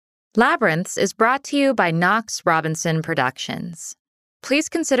Labyrinths is brought to you by Knox Robinson Productions. Please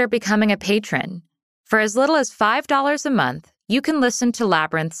consider becoming a patron. For as little as $5 a month, you can listen to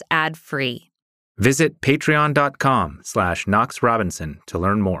Labyrinths ad-free. Visit patreon.com/Knox Robinson to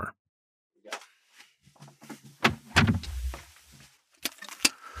learn more.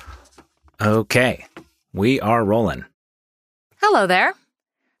 Okay, we are rolling. Hello there.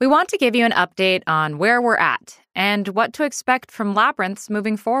 We want to give you an update on where we're at and what to expect from Labyrinths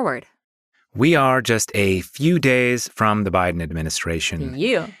moving forward. We are just a few days from the Biden administration.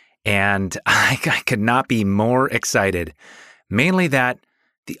 Yeah. And I could not be more excited. Mainly that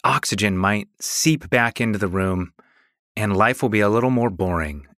the oxygen might seep back into the room and life will be a little more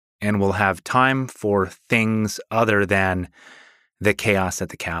boring and we'll have time for things other than the chaos at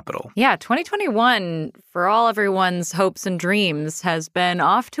the Capitol. Yeah, 2021, for all everyone's hopes and dreams, has been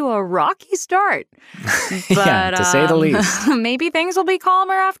off to a rocky start. But, yeah, to say the least. Maybe things will be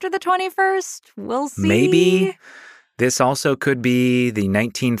calmer after the 21st. We'll see. Maybe. This also could be the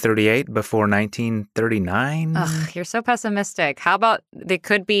 1938 before 1939. Ugh, you're so pessimistic. How about it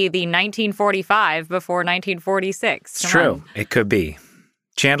could be the 1945 before 1946? It's true. It could be.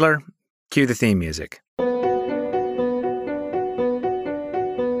 Chandler, cue the theme music.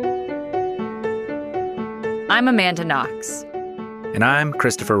 I'm Amanda Knox. And I'm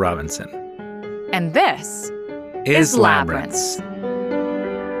Christopher Robinson. And this is Labyrinths.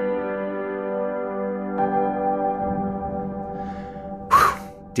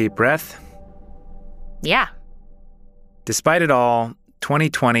 Deep breath. Yeah. Despite it all,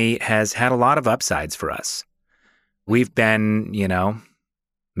 2020 has had a lot of upsides for us. We've been,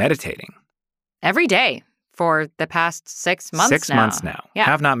 meditating. Every day for the past 6 months now. 6 months now. Yeah.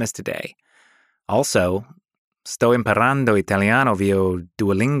 Have not missed a day. Also, sto imparando italiano via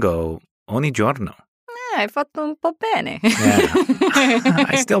Duolingo ogni giorno. Hai fatto un po' bene. Yeah.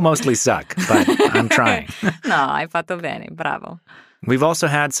 I still mostly suck, but I'm trying. No, hai fatto bene. Bravo. We've also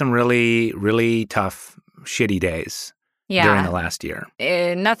had some really, really tough, shitty days during the last year.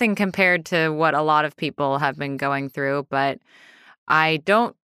 Nothing compared to what a lot of people have been going through, but I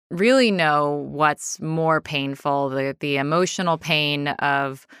don't really know what's more painful, the emotional pain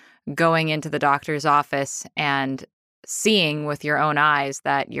of going into the doctor's office and seeing with your own eyes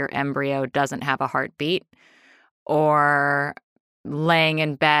that your embryo doesn't have a heartbeat, or laying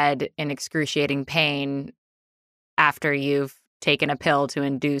in bed in excruciating pain after you've taken a pill to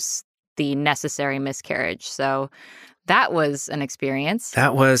induce the necessary miscarriage. So that was an experience.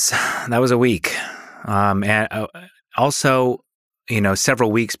 That was a week. And also,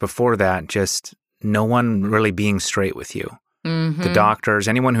 several weeks before that, just no one really being straight with you. Mm-hmm. The doctors,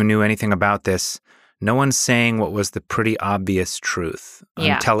 anyone who knew anything about this, no one's saying what was the pretty obvious truth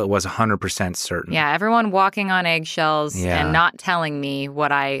until it was 100% certain. Yeah, everyone walking on eggshells and not telling me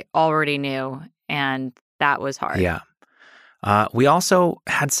what I already knew, and that was hard. Yeah. We also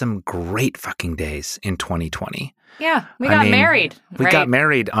had some great fucking days in 2020. Yeah, we got married. We got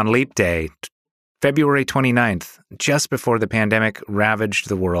married on Leap Day, February 29th, just before the pandemic ravaged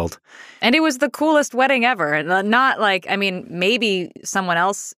the world. And it was the coolest wedding ever. Not like, maybe someone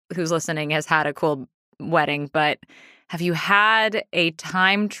else who's listening has had a cool wedding, but have you had a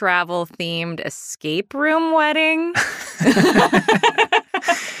time travel themed escape room wedding?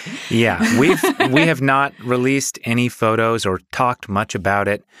 Yeah, we have not released any photos or talked much about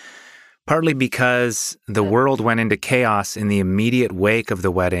it, partly because the world went into chaos in the immediate wake of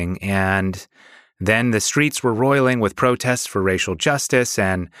the wedding, and then the streets were roiling with protests for racial justice,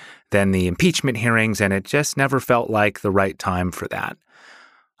 and then the impeachment hearings, and it just never felt like the right time for that.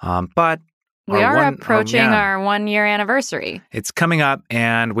 But we are approaching our 1-year anniversary. It's coming up,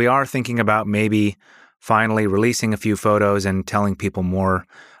 and we are thinking about maybe finally releasing a few photos and telling people more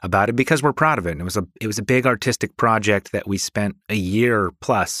about it because we're proud of it. And it was a big artistic project that we spent a year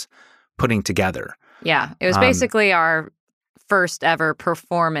plus putting together. Yeah, it was basically our first ever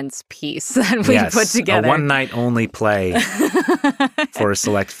performance piece that we put together. A one-night only play for a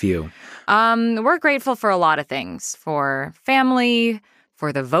select few. We're grateful for a lot of things. For family,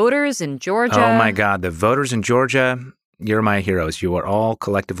 for the voters in Georgia. Oh my God, the voters in Georgia, you're my heroes. You are all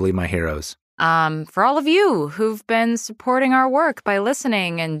collectively my heroes. For all of you who've been supporting our work by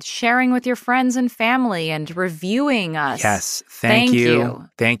listening and sharing with your friends and family and reviewing us. Yes, thank you.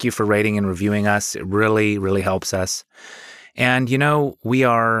 Thank you for rating and reviewing us. It really, really helps us. And, we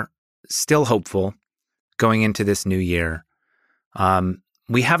are still hopeful going into this new year.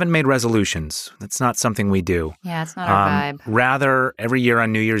 We haven't made resolutions. That's not something we do. Yeah, it's not our vibe. Rather, every year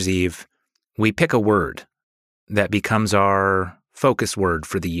on New Year's Eve, we pick a word that becomes our focus word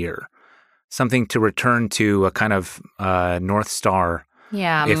for the year. Something to return to, a kind of North Star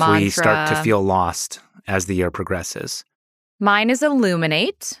Yeah, if mantra. we start to feel lost as the year progresses. Mine is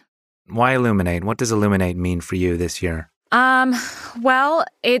illuminate. Why illuminate? What does illuminate mean for you this year? Well,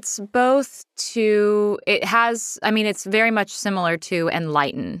 it's both it's very much similar to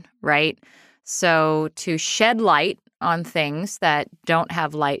enlighten, right? So to shed light on things that don't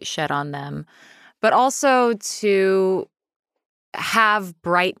have light shed on them, but also to have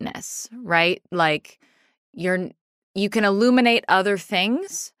brightness, right? Like you can illuminate other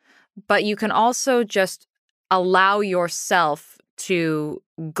things, but you can also just allow yourself to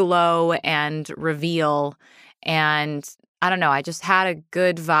glow and reveal. And I don't know, I just had a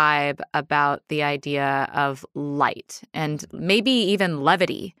good vibe about the idea of light and maybe even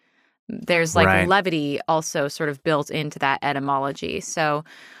levity. There's Right. levity also sort of built into that etymology. So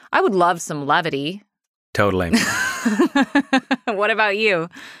I would love some levity. Totally. What about you?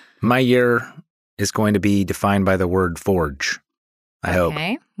 My year is going to be defined by the word forge, I hope.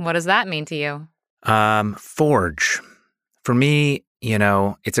 Okay. What does that mean to you? Forge. For me,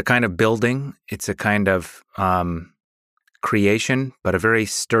 it's a kind of building. It's a kind of creation, but a very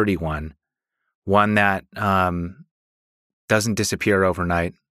sturdy one. One that doesn't disappear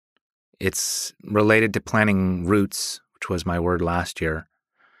overnight. It's related to planting roots, which was my word last year.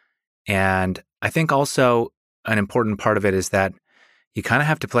 And I think also an important part of it is that you kind of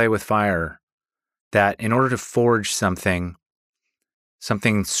have to play with fire, that in order to forge something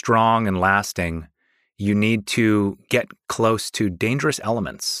strong and lasting, you need to get close to dangerous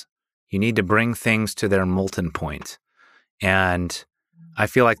elements. You need to bring things to their molten point. And I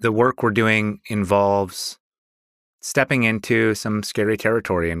feel like the work we're doing involves stepping into some scary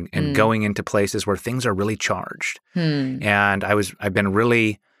territory and going into places where things are really charged. And I've been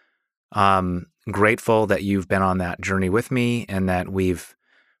really grateful that you've been on that journey with me and that we've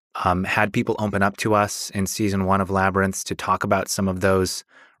had people open up to us in season 1 of Labyrinths to talk about some of those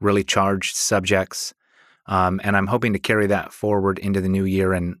really charged subjects. And I'm hoping to carry that forward into the new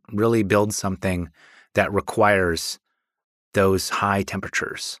year and really build something that requires those high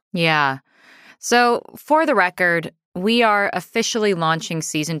temperatures. Yeah. So for the record, we are officially launching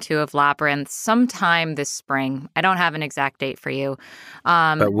season 2 of Labyrinth sometime this spring. I don't have an exact date for you.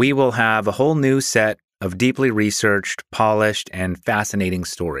 But we will have a whole new set of deeply researched, polished, and fascinating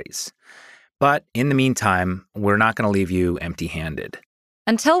stories. But in the meantime, we're not going to leave you empty-handed.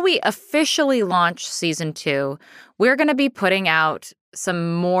 Until we officially launch season 2, we're going to be putting out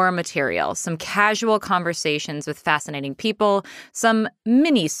some more material, some casual conversations with fascinating people, some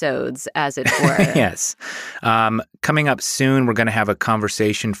mini-sodes, as it were. Yes. Coming up soon, we're going to have a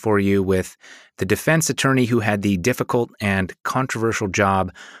conversation for you with the defense attorney who had the difficult and controversial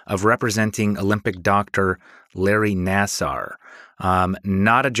job of representing Olympic doctor Larry Nassar.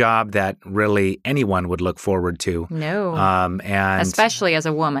 Not a job that really anyone would look forward to. No. And especially as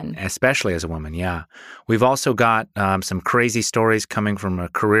a woman. Especially as a woman, yeah. We've also got some crazy stories coming from a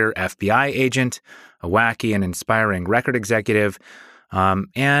career FBI agent, a wacky and inspiring record executive,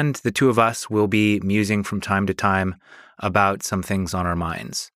 and the two of us will be musing from time to time about some things on our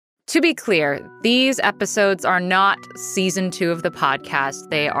minds. To be clear, these episodes are not season 2 of the podcast.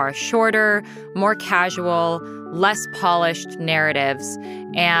 They are shorter, more casual, less polished narratives.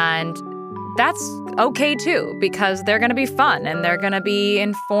 And that's okay too, because they're going to be fun and they're going to be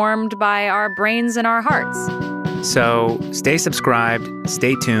informed by our brains and our hearts. So stay subscribed,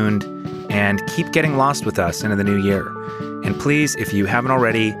 stay tuned, and keep getting lost with us into the new year. And please, if you haven't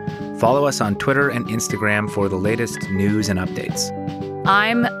already, follow us on Twitter and Instagram for the latest news and updates.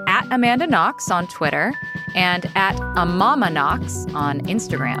 I'm at Amanda Knox on Twitter and at Amama Knox on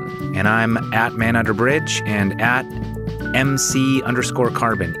Instagram. And I'm at Man_Bridge and at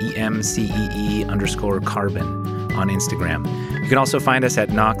MC_Carbon, EMCEE_Carbon on Instagram. You can also find us at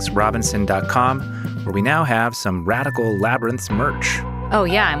knoxrobinson.com, where we now have some Radical Labyrinths merch. Oh,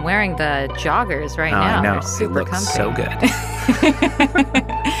 yeah, I'm wearing the joggers right now. I know. They're super it looks comfy. So good.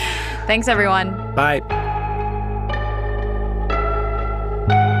 Thanks, everyone. Bye.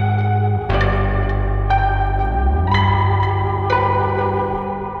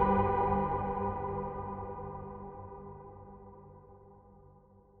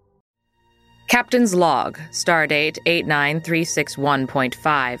 Captain's Log, Stardate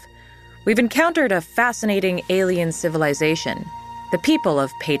 89361.5. We've encountered a fascinating alien civilization. The people of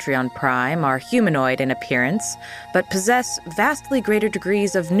Patreon Prime are humanoid in appearance, but possess vastly greater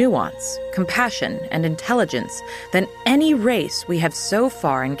degrees of nuance, compassion, and intelligence than any race we have so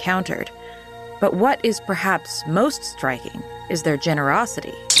far encountered. But what is perhaps most striking is their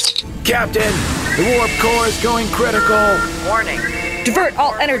generosity. Captain, the warp core is going critical. Warning. Divert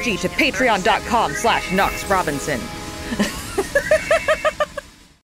all energy to patreon.com/Knox Robinson.